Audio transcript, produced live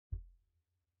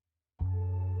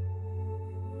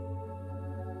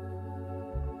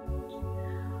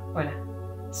Hola,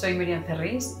 soy Miriam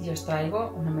Cerrís y os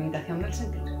traigo una meditación del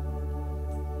sentir.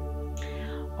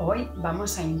 Hoy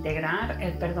vamos a integrar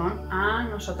el perdón a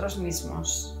nosotros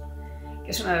mismos,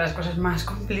 que es una de las cosas más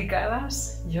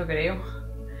complicadas, yo creo,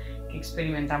 que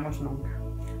experimentamos nunca.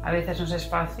 A veces nos es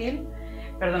fácil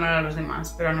perdonar a los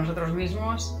demás, pero a nosotros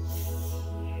mismos,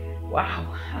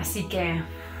 ¡wow! Así que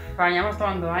vayamos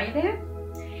tomando aire.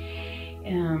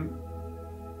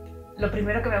 Lo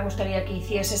primero que me gustaría que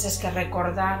hicieses es que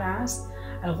recordaras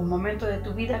algún momento de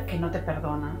tu vida que no te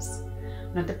perdonas.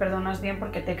 No te perdonas bien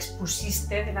porque te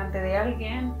expusiste delante de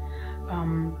alguien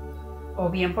o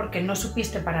bien porque no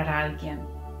supiste parar a alguien.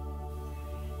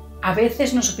 A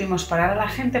veces no supimos parar a la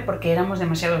gente porque éramos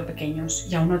demasiado pequeños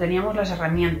y aún no teníamos las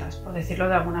herramientas, por decirlo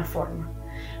de alguna forma.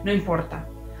 No importa,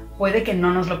 puede que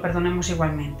no nos lo perdonemos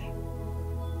igualmente.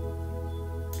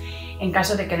 En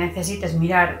caso de que necesites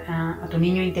mirar a tu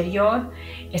niño interior,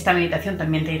 esta meditación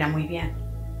también te irá muy bien.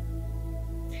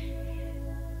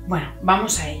 Bueno,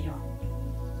 vamos a ello.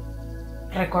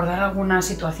 Recordar alguna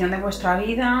situación de vuestra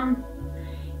vida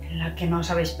en la que no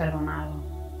os habéis perdonado.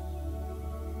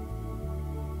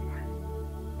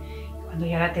 Cuando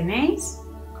ya la tenéis,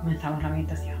 comenzamos la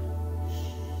meditación.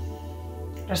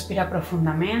 Respira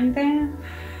profundamente.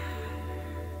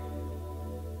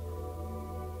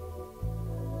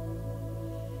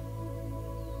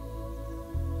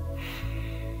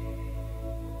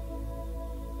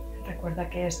 Recuerda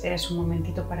que este es un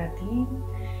momentito para ti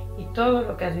y todo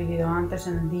lo que has vivido antes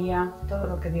en el día, todo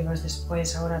lo que vivas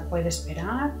después ahora puede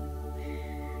esperar.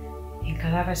 En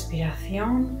cada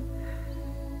respiración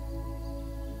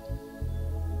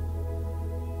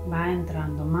va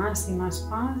entrando más y más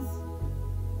paz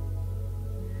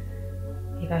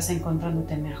y vas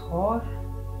encontrándote mejor,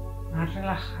 más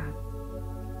relajado.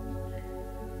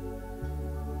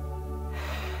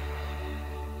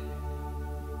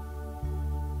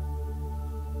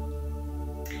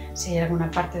 Si hay alguna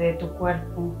parte de tu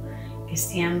cuerpo que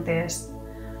sientes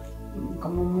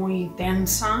como muy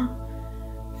tensa,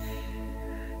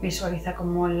 visualiza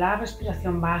cómo la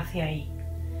respiración va hacia ahí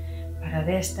para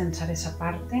destensar esa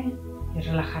parte y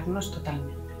relajarnos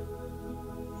totalmente.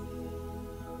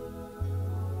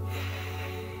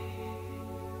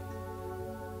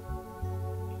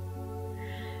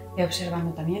 Ve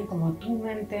observando también cómo tu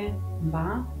mente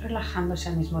va relajándose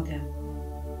al mismo tiempo.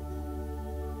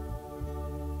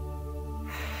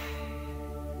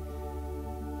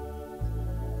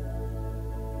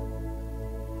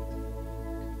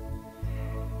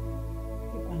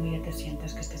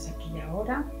 Sientas que estés aquí y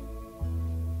ahora,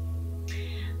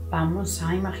 vamos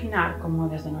a imaginar cómo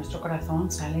desde nuestro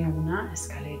corazón sale una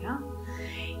escalera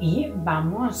y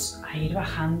vamos a ir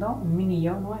bajando. Un mini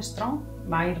yo nuestro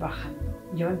va a ir bajando.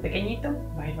 Yo en pequeñito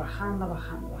va a ir bajando,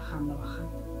 bajando, bajando,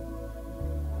 bajando.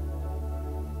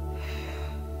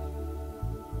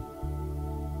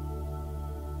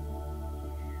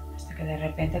 Que de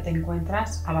repente te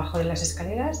encuentras abajo de las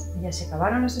escaleras, ya se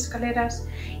acabaron las escaleras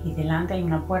y delante hay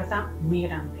una puerta muy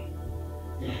grande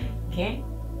que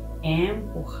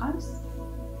empujas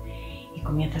y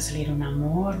comienza a salir un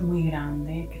amor muy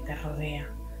grande que te rodea.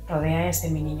 Rodea a ese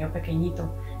mi niño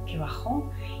pequeñito que bajó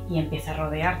y empieza a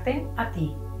rodearte a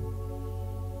ti,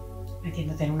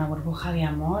 metiéndote en una burbuja de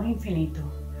amor infinito.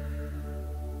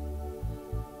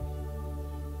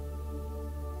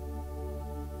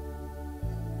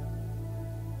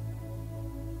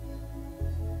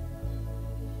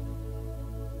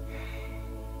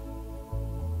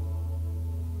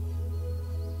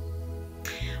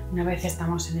 Una vez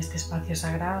estamos en este espacio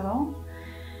sagrado,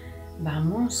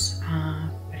 vamos a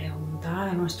preguntar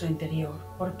a nuestro interior,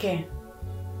 ¿por qué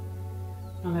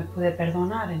no me pude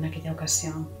perdonar en aquella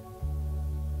ocasión?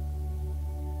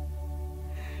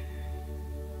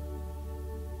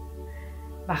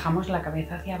 Bajamos la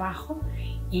cabeza hacia abajo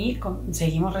y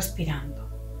seguimos respirando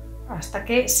hasta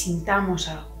que sintamos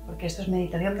algo, porque esto es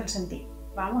meditación del sentir.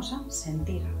 Vamos a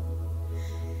sentir algo.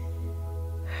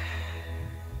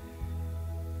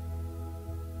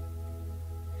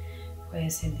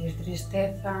 Puedes sentir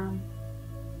tristeza,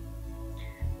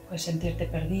 puedes sentirte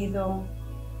perdido,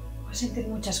 puedes sentir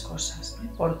muchas cosas, no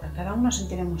importa, cada uno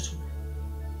sentiremos una.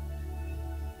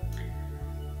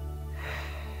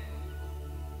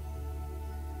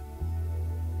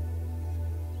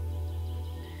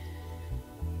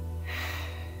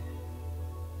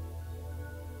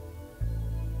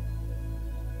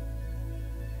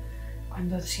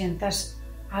 Cuando sientas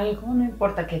algo, no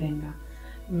importa que venga,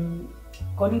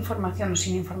 con información o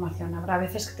sin información. Habrá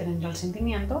veces que te vendrá el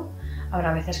sentimiento,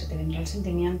 habrá veces que te vendrá el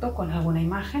sentimiento con alguna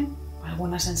imagen, o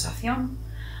alguna sensación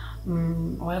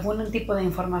o algún tipo de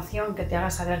información que te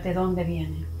haga saber de dónde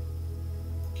viene.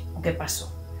 o qué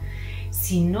pasó.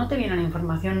 Si no te viene la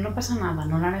información, no pasa nada,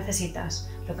 no la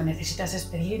necesitas. Lo que necesitas es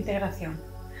pedir integración.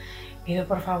 Pido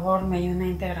por favor me ayuden a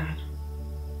integrar.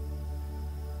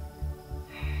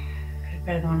 El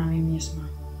perdón a mí misma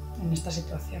en esta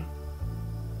situación.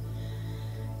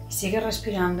 Y sigue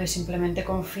respirando y simplemente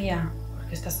confía,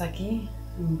 porque estás aquí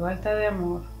envuelta de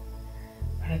amor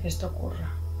para que esto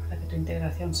ocurra, para que tu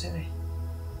integración se dé.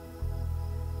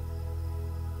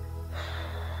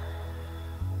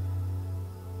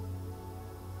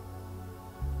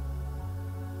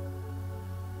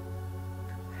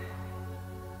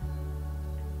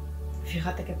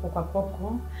 Fíjate que poco a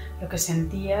poco lo que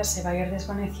sentías se va a ir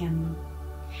desvaneciendo.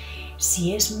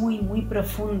 Si es muy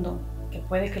profundo, que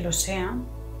puede que lo sea,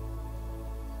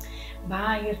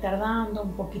 va a ir tardando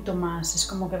un poquito más. Es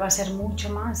como que va a ser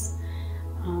mucho más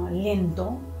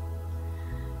lento,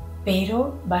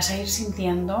 pero vas a ir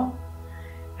sintiendo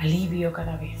alivio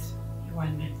cada vez,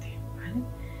 igualmente, ¿vale?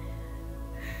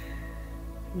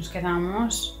 Nos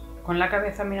quedamos con la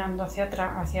cabeza mirando hacia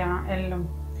atrás, hacia el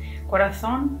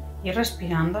corazón, y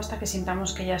respirando hasta que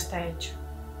sintamos que ya está hecho.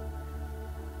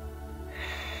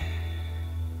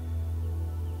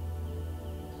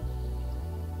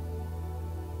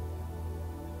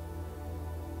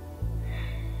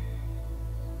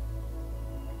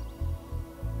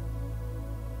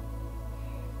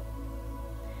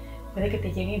 Puede que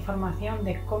te llegue información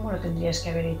de cómo lo tendrías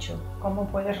que haber hecho, cómo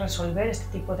puedes resolver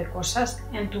este tipo de cosas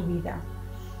en tu vida.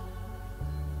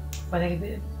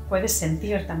 Puedes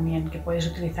sentir también que puedes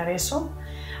utilizar eso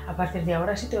a partir de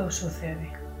ahora si te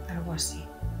sucede algo así.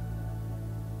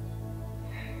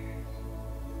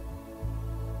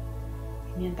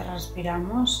 Mientras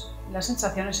respiramos, las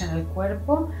sensaciones en el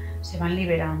cuerpo se van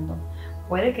liberando.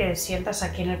 Puede que sientas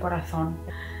aquí en el corazón.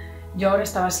 Yo ahora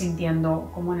estaba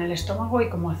sintiendo como en el estómago y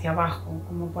como hacia abajo,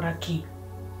 como por aquí.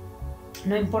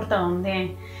 No importa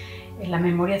dónde la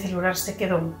memoria celular se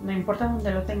quedó, no importa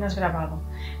dónde lo tengas grabado,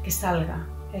 que salga.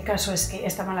 El caso es que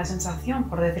esta mala sensación,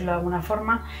 por decirlo de alguna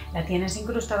forma, la tienes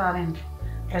incrustada adentro.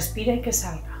 Respira y que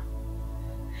salga.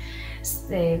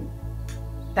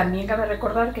 También cabe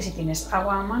recordar que si tienes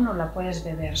agua a mano la puedes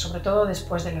beber, sobre todo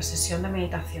después de la sesión de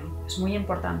meditación. Es muy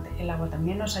importante. El agua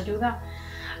también nos ayuda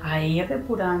a ir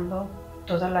depurando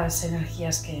todas las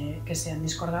energías que sean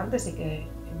discordantes y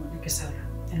que salgan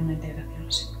en una integración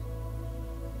así.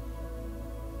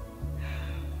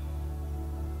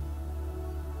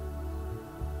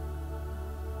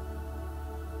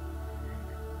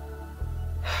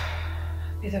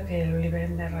 Pido que lo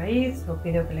liberen de raíz o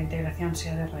pido que la integración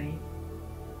sea de raíz.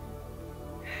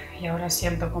 Y ahora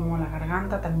siento como la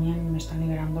garganta también me están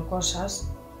liberando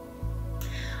cosas,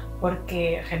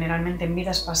 porque generalmente en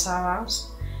vidas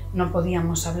pasadas no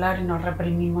podíamos hablar y nos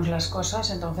reprimimos las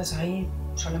cosas, entonces ahí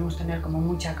solemos tener como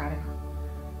mucha carga.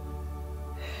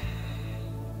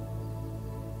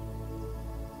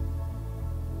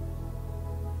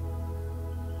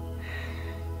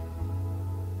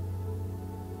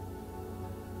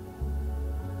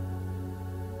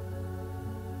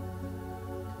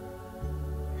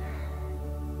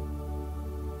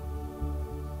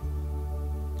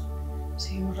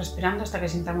 Seguimos respirando hasta que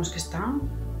sintamos que está. Vale.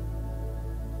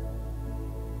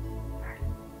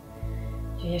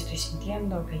 Yo ya estoy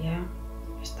sintiendo que ya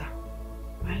está.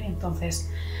 ¿Vale?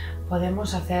 Entonces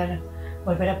podemos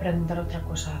volver a preguntar otra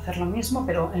cosa, hacer lo mismo,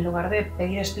 pero en lugar de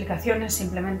pedir explicaciones,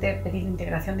 simplemente pedir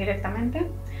integración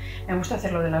directamente. Me gusta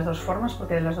hacerlo de las dos formas,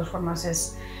 porque de las dos formas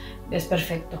es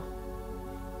perfecto.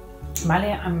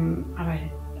 ¿Vale? A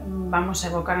ver. Vamos a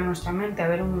evocar a nuestra mente a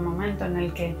ver un momento en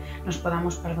el que nos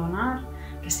podamos perdonar,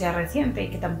 que sea reciente y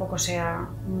que tampoco sea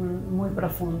muy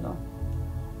profundo.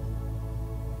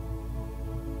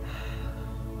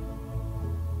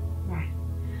 Vale.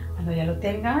 Cuando ya lo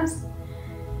tengas,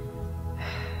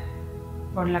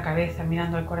 pon la cabeza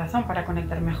mirando al corazón para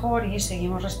conectar mejor y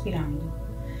seguimos respirando.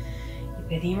 Y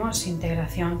pedimos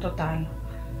integración total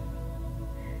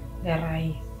de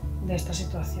raíz de esta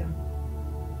situación.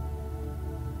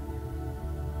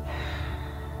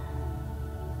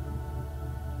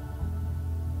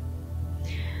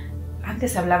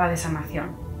 Antes hablaba de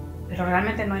sanación, pero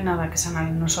realmente no hay nada que sanar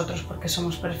en nosotros porque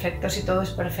somos perfectos y todo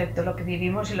es perfecto, lo que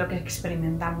vivimos y lo que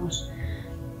experimentamos.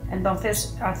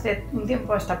 Entonces, hace un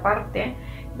tiempo a esta parte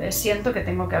siento que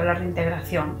tengo que hablar de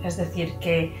integración, es decir,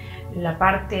 que la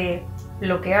parte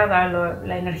bloqueada,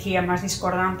 la energía más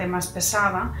discordante, más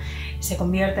pesada, se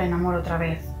convierta en amor otra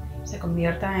vez, se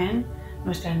convierta en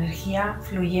nuestra energía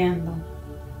fluyendo.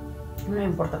 No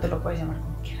importa, te lo puedes llamar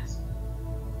como quieras.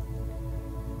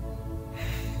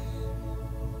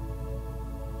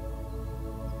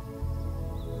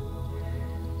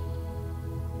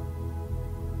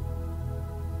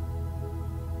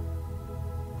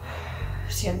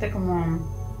 siente como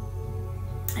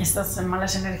estas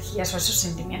malas energías o esos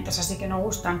sentimientos así que no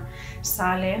gustan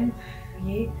salen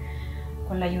y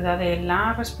con la ayuda de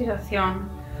la respiración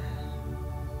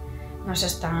nos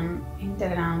están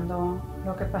integrando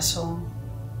lo que pasó.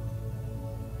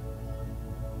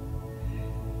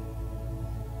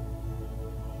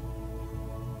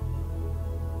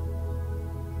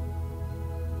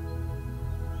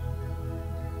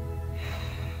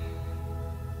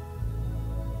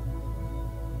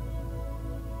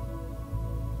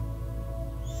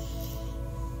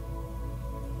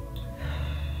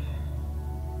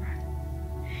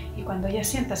 Y cuando ya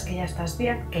sientas que ya estás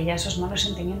bien, que ya esos malos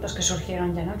sentimientos que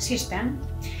surgieron ya no existen,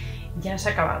 ya has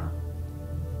acabado.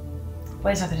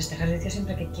 Puedes hacer este ejercicio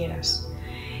siempre que quieras.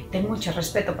 Ten mucho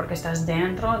respeto porque estás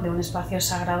dentro de un espacio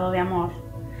sagrado de amor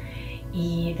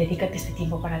y dedícate este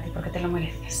tiempo para ti porque te lo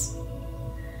mereces.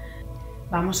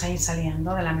 Vamos a ir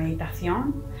saliendo de la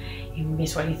meditación y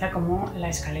visualiza cómo la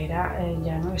escalera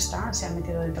ya no está, se ha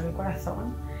metido dentro del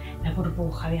corazón. La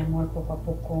burbuja de amor poco a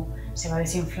poco se va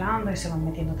desinflando y se va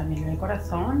metiendo también en el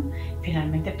corazón.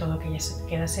 Finalmente todo que ya se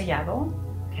queda sellado,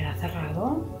 queda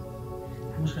cerrado.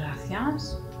 Damos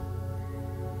gracias.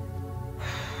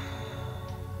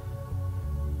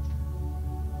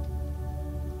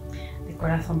 De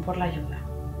corazón por la ayuda.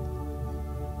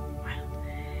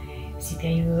 Bueno, si te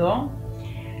ayudó,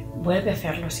 vuelve a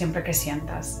hacerlo siempre que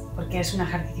sientas, porque es un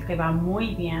ejercicio que va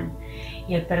muy bien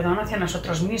y el perdón hacia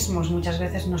nosotros mismos muchas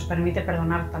veces nos permite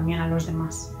perdonar también a los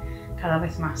demás, cada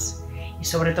vez más, y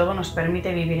sobre todo nos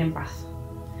permite vivir en paz.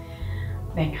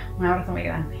 Venga, un abrazo muy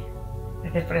grande.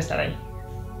 Gracias por estar ahí.